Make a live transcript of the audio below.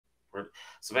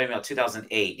so maybe about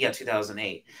 2008. Yeah,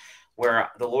 2008, where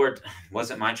the Lord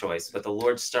wasn't my choice, but the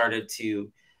Lord started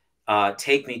to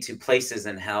take me to places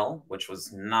in hell, which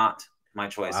was not my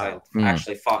choice. Wow. I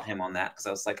actually fought him on that because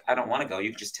I was like, I don't want to go. You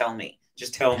can just tell me.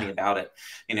 Just tell me about it,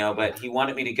 you know. But he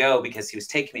wanted me to go because he was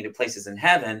taking me to places in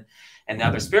heaven and the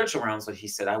other spiritual realms. But he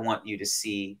said, I want you to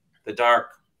see the dark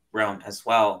realm as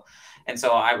well. And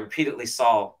so I repeatedly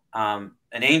saw an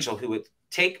angel who would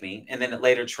take me, and then it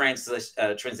later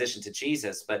transitioned to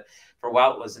Jesus. But for a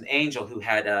while, it was an angel who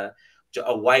had a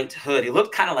white hood. He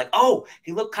looked kind of like,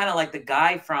 the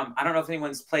guy from, I don't know if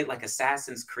anyone's played like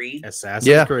Assassin's Creed.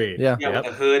 Creed. Yeah, with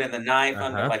the hood and the knife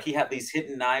under, like he had these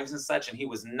hidden knives and such, and he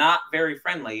was not very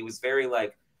friendly. He was very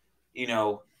like, you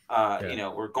know,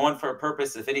 we're going for a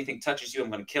purpose. If anything touches you, I'm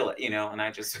going to kill it, you know. And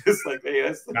I just was like, hey,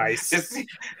 that's nice.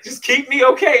 Just keep me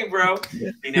okay, bro.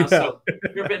 You know, so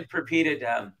there've been repeated,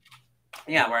 where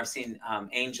I've seen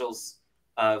angels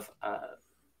of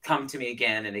come to me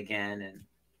again and again,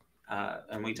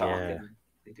 and we talk and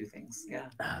they do things. Yeah,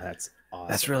 that's awesome.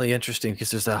 That's really interesting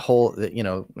because there's that whole, you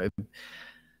know,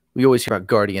 we always hear about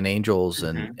guardian angels,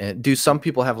 and do some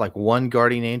people have like one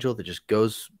guardian angel that just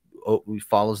goes,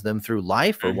 follows them through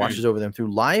life, or watches over them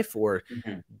through life, or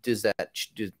does that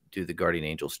do the guardian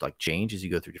angels like change as you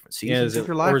go through different seasons of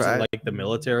your life? Or is it like the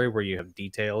military where you have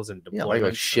details and deployments?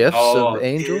 like shifts of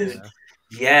angels? Dude.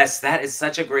 Yes, that is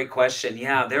such a great question.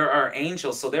 Yeah, there are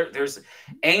angels. So there's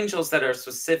angels that are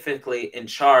specifically in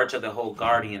charge of the whole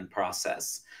guardian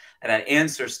process, and that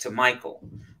answers to Michael.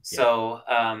 So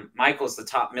Michael's the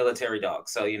top military dog.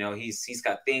 So, you know, he's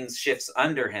got shifts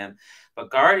under him. But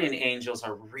guardian angels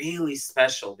are really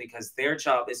special because their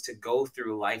job is to go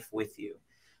through life with you.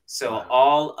 So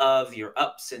all of your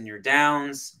ups and your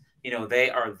downs, you know, they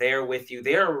are there with you.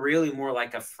 They are really more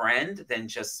like a friend than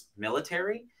just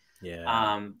military.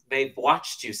 Yeah. They've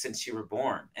watched you since you were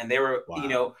born, and they were, you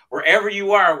know, wherever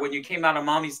you are when you came out of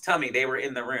mommy's tummy, they were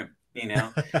in the room, you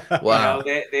know. Wow.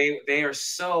 You know, they are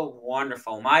so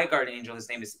wonderful. My guardian angel, his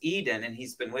name is Eden, and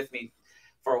he's been with me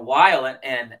for a while,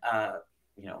 and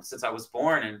you know, since I was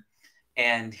born,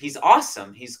 and he's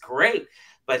awesome. He's great,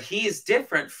 but he is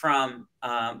different from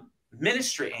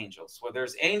ministry angels, where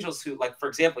there's angels who, like, for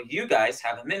example, you guys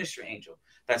have a ministry angel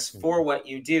that's for what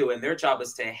you do, and their job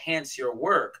is to enhance your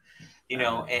work, you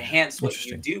know, enhance what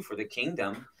you do for the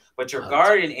kingdom. But your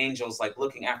guardian angels, like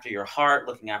looking after your heart,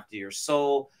 looking after your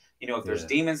soul, you know, if there's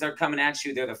demons that are coming at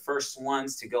you, they're the first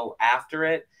ones to go after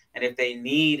it. And if they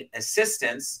need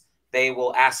assistance, they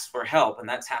will ask for help. And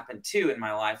that's happened too in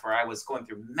my life, where I was going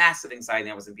through massive anxiety.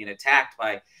 I was being attacked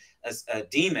by a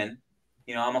demon,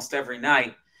 you know, almost every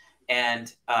night.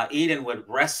 And Eden would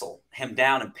wrestle him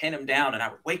down and pin him down. And I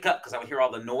would wake up because I would hear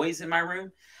all the noise in my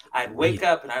room. I'd wake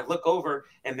up and I'd look over,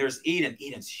 and there's Eden.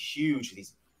 Eden's huge,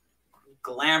 these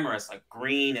glamorous, like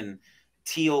green and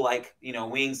teal, like, you know,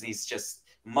 wings. And he's just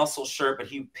muscle shirt, but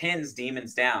he pins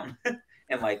demons down.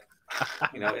 And like,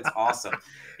 you know, it's awesome,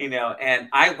 you know. And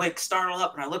I like startle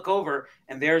up and I look over,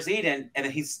 and there's Eden, and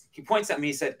then he points at me.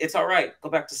 He said, "It's all right, go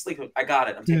back to sleep. I got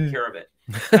it. I'm taking care of it."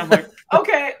 And I'm like,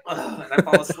 okay. And I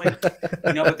fall asleep,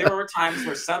 you know. But there were times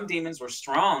where some demons were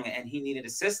strong and he needed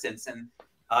assistance, and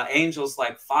angels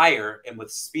like fire and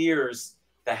with spears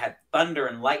that had thunder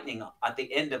and lightning at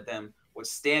the end of them would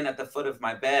stand at the foot of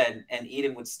my bed, and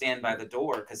Eden would stand by the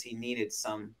door because he needed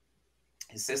some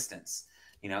assistance.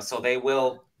 You know, so they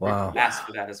will ask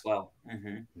for that as well.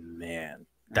 Man,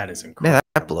 that is incredible. Man,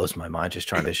 that blows my mind just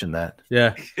trying to vision that.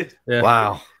 Yeah.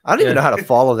 Wow. I don't even know how to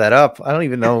follow that up. I don't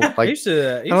even know. Like, I used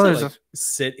to like,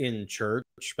 sit in church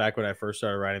back when I first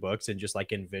started writing books and just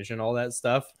like envision all that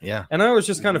stuff. Yeah. And I always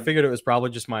just kind of figured it was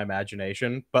probably just my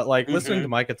imagination. But like listening to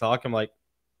Micah talk, I'm like,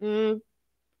 I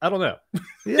don't know.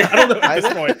 Yeah. I don't know at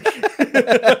this point.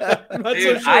 I'm not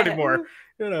so sure anymore.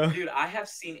 You know, dude, I have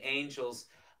seen angels.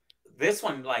 This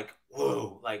one, like,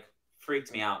 whoa, like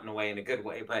freaked me out in a way, in a good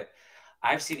way. But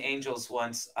I've seen angels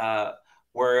once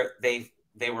where they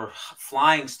were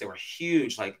flying. So they were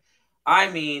huge, like,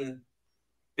 I mean,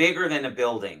 bigger than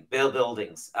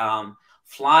buildings,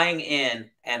 flying in.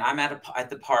 And I'm at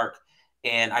the park,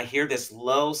 and I hear this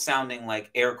low sounding like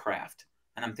aircraft.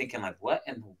 And I'm thinking, like, what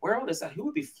in the world is that? Who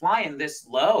would be flying this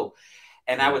low?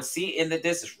 And I would see in the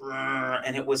distance,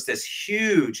 and it was this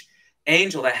huge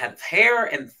angel that had hair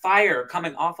and fire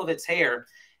coming off of its hair,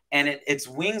 and its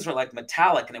wings were like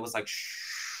metallic, and it was like,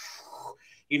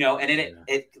 you know, and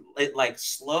it like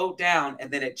slowed down,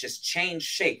 and then it just changed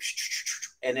shape,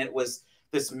 and it was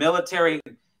this military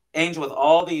angel with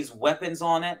all these weapons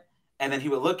on it. And then he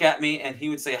would look at me and he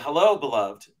would say, "Hello,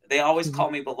 beloved." They always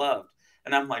call me beloved,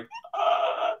 and I'm like,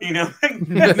 you know,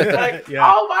 like,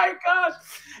 oh my gosh,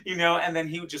 you know, and then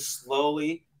he just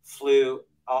slowly flew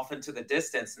off into the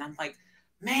distance. And I'm like,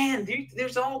 man,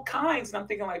 there's all kinds. And I'm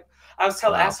thinking, like, I was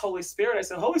telling, asked Holy Spirit, I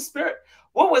said, Holy Spirit,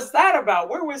 what was that about?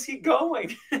 Where was he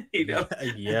going? You know,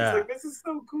 Yeah. It's like, this is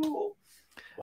so cool.